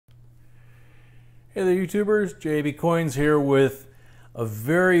Hey there YouTubers, JB Coins here with a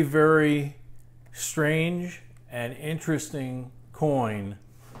very strange and interesting coin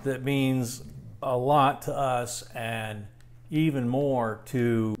that means a lot to us and even more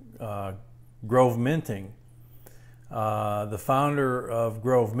to Grove Minting. The founder of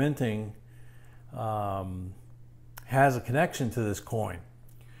Grove Minting has a connection to this coin.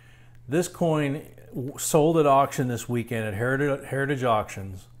 This coin sold at auction this weekend at Heritage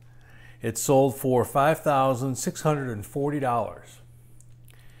Auctions. It sold for $5,640.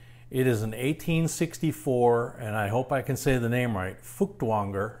 It is an 1864, and I hope I can say the name right,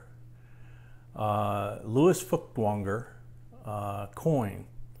 Feuchtwanger, Louis Feuchtwanger coin.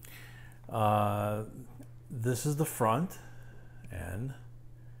 This is the front, and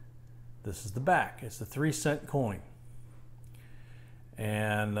this is the back. It's a 3-cent coin.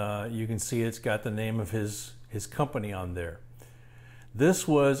 And you can see it's got the name of his company on there. This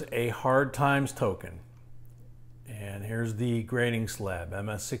was a hard times token, and here's the grading slab,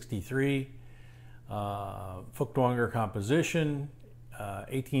 MS63, Feuchtwanger composition,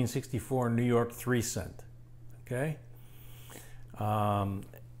 1864 New York 3-cent. Okay.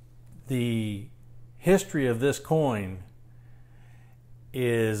 The history of this coin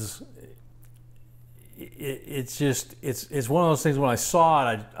is it's one of those things. When I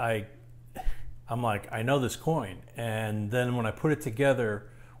saw it, I'm like, I know this coin. And then when I put it together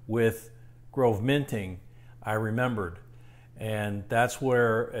with Grove Minting, I remembered. And that's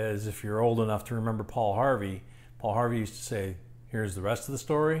where, as if you're old enough to remember Paul Harvey used to say, here's the rest of the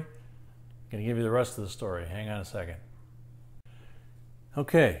story. I'm going to give you the rest of the story. Hang on a second.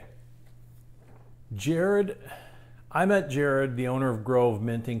 Okay. Jared, I met Jared, the owner of Grove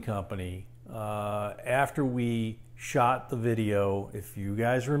Minting Company, after we shot the video, if you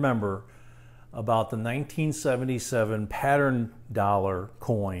guys remember, about the 1977 pattern dollar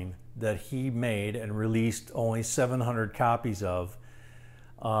coin that he made and released only 700 copies of,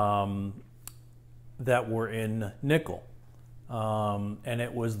 that were in nickel. And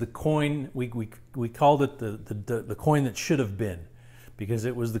it was the coin, we called it the coin that should have been, because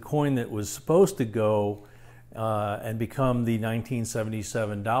it was the coin that was supposed to go and become the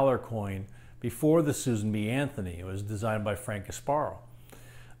 1977 dollar coin before the Susan B. Anthony. It was designed by Frank Gasparo.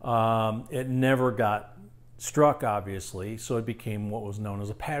 It never got struck, obviously, so it became what was known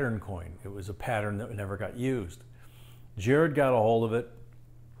as a pattern coin. It was a pattern that never got used. Jared got a hold of it,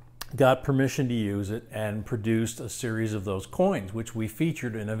 got permission to use it, and produced a series of those coins, which we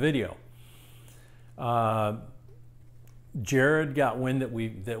featured in a video. Jared got wind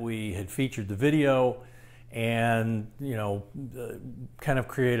that we had featured the video, and kind of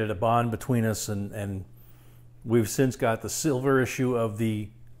created a bond between us, and we've since got the silver issue of the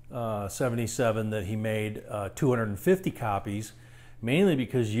 77 that he made, 250 copies, mainly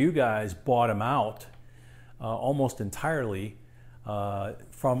because you guys bought him out almost entirely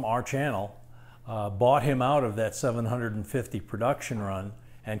from our channel, bought him out of that 750 production run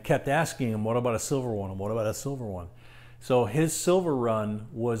and kept asking him, what about a silver one? What about a silver one? So his silver run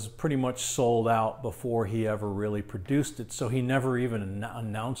was pretty much sold out before he ever really produced it, so he never even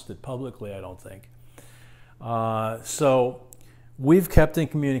announced it publicly, I don't think. So we've kept in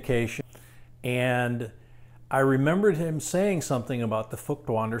communication, and I remembered him saying something about the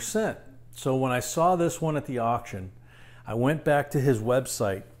Feuchtwanger cent. So when I saw this one at the auction, I went back to his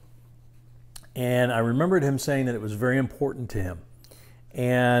website, and I remembered him saying that it was very important to him.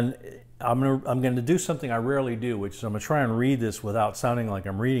 And I'm going to do something I rarely do, which is I'm going to try and read this without sounding like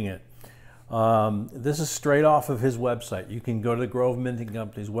I'm reading it. This is straight off of his website. You can go to the Grove Minting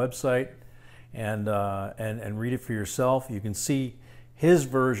Company's website and read it for yourself. You can see his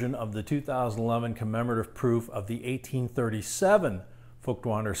version of the 2011 commemorative proof of the 1837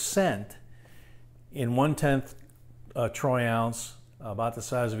 Feuchtwanger cent in 1/10 troy ounce, about the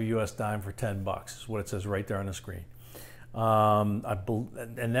size of a US dime, for 10 bucks, is what it says right there on the screen. And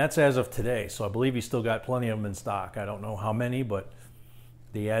that's as of today, so I believe he's still got plenty of them in stock. I don't know how many, but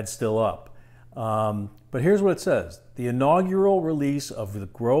the ad's still up. But here's what it says. The inaugural release of the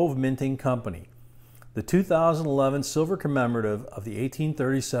Grove Minting Company, the 2011 silver commemorative of the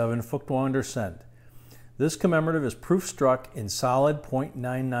 1837 Feuchtwanger cent. This commemorative is proof struck in solid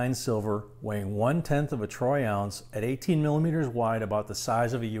 0.99 silver, weighing 1/10 of a troy ounce at 18 millimeters wide, about the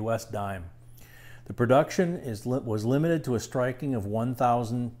size of a US dime. The production was limited to a striking of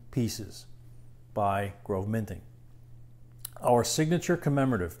 1,000 pieces by Grove Minting. Our signature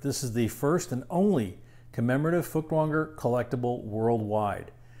commemorative. This is the first and only commemorative Feuchtwanger collectible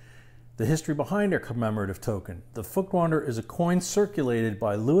worldwide. The history behind our commemorative token. The Feuchtwanger is a coin circulated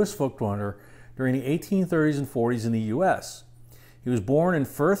by Louis Feuchtwanger during the 1830s and 40s in the US. He was born in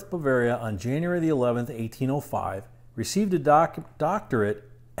Fürth, Bavaria on January the 11th, 1805, received a doctorate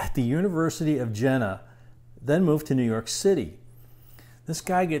at the University of Jena, then moved to New York City. This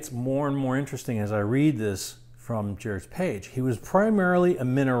guy gets more and more interesting as I read this from Jared's page. He was primarily a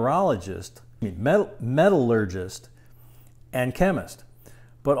mineralogist, metallurgist, and chemist,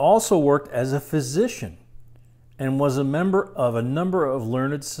 but also worked as a physician and was a member of a number of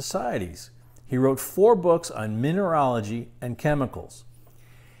learned societies. He wrote 4 books on mineralogy and chemicals.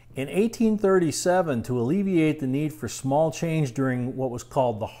 In 1837, to alleviate the need for small change during what was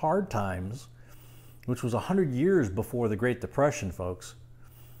called the hard times, which was 100 years before the Great Depression, folks,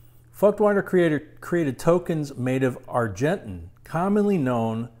 Feuchtwanger created tokens made of argentin, commonly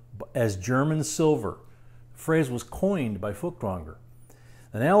known as German silver. The phrase was coined by Feuchtwanger.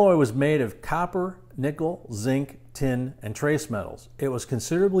 An alloy was made of copper, nickel, zinc, tin, and trace metals. It was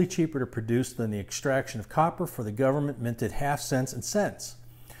considerably cheaper to produce than the extraction of copper, for the government minted half cents and cents.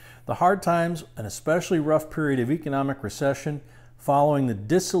 The hard times, an especially rough period of economic recession following the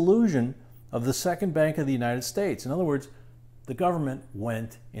dissolution of the Second Bank of the United States. In other words, the government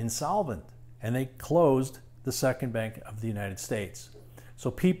went insolvent and they closed the Second Bank of the United States. So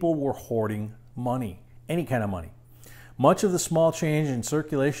people were hoarding money, any kind of money. Much of the small change in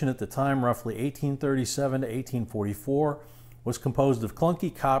circulation at the time, roughly 1837 to 1844, was composed of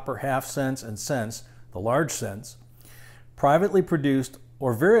clunky copper half cents and cents, the large cents, privately produced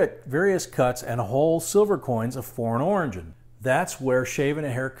or various cuts and whole silver coins of foreign origin. That's where shaving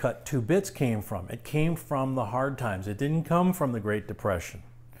a haircut 2 bits came from. It came from the hard times. It didn't come from the Great Depression.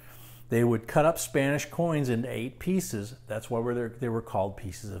 They would cut up Spanish coins into 8 pieces. That's why they were called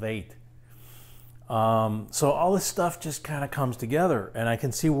pieces of 8. So all this stuff just kind of comes together, and I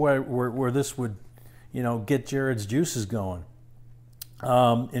can see where this would, get Jared's juices going.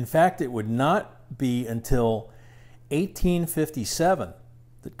 In fact, it would not be until 1857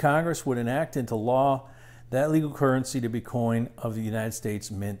 that Congress would enact into law that legal currency to be coin of the United States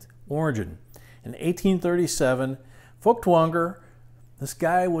mint origin. In 1837, Feuchtwanger, this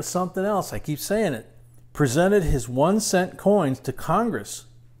guy was something else, I keep saying it, presented his 1-cent coins to Congress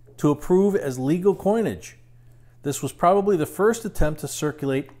to approve as legal coinage. This was probably the first attempt to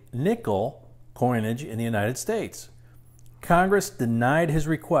circulate nickel coinage in the United States. Congress denied his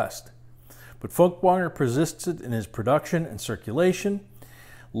request, but Feuchtwanger persisted in his production and circulation.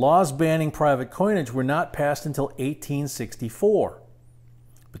 Laws banning private coinage were not passed until 1864.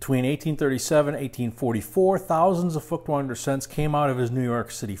 Between 1837 and 1844, thousands of Feuchtwanger cents came out of his New York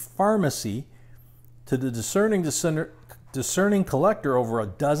City pharmacy. To the discerning collector, over a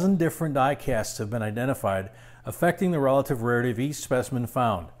dozen different die casts have been identified, affecting the relative rarity of each specimen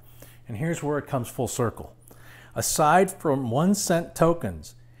found. And here's where it comes full circle. Aside from 1-cent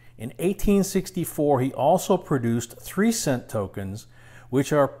tokens, in 1864 he also produced 3-cent tokens,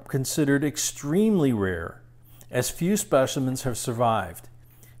 which are considered extremely rare, as few specimens have survived.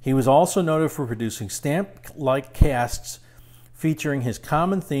 He was also noted for producing stamp-like casts featuring his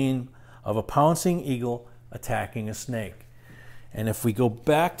common theme of a pouncing eagle attacking a snake. And if we go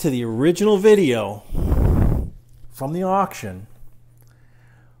back to the original video from the auction,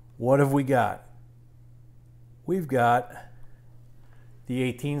 what have we got? We've got the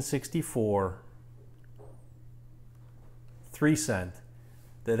 1864 3-cent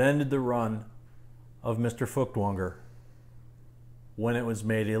that ended the run of Mr. Feuchtwanger when it was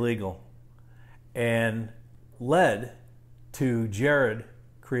made illegal and led to Jared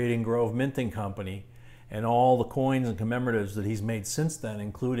creating Grove Minting Company and all the coins and commemoratives that he's made since then,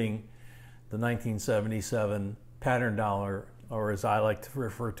 including the 1977 pattern dollar, or as I like to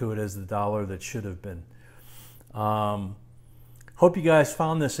refer to it as the dollar that should have been. Hope you guys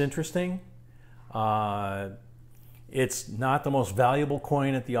found this interesting. It's not the most valuable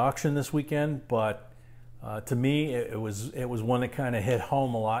coin at the auction this weekend, but to me it was one that kind of hit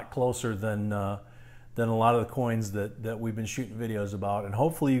home a lot closer than a lot of the coins that we've been shooting videos about. And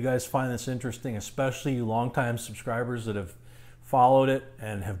hopefully you guys find this interesting, especially you longtime subscribers that have followed it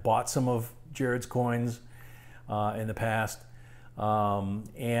and have bought some of Jared's coins in the past,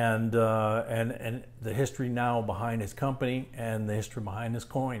 and the history now behind his company and the history behind this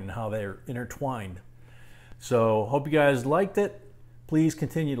coin and how they're intertwined. So hope you guys liked it. Please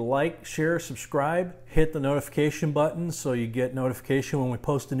continue to like, share, subscribe, hit the notification button so you get notification when we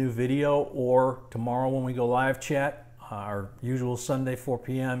post a new video, or tomorrow when we go live chat, our usual Sunday 4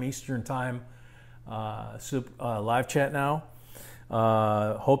 p.m. Eastern time live chat now.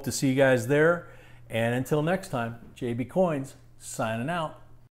 Hope to see you guys there. And until next time, JB Coins signing out.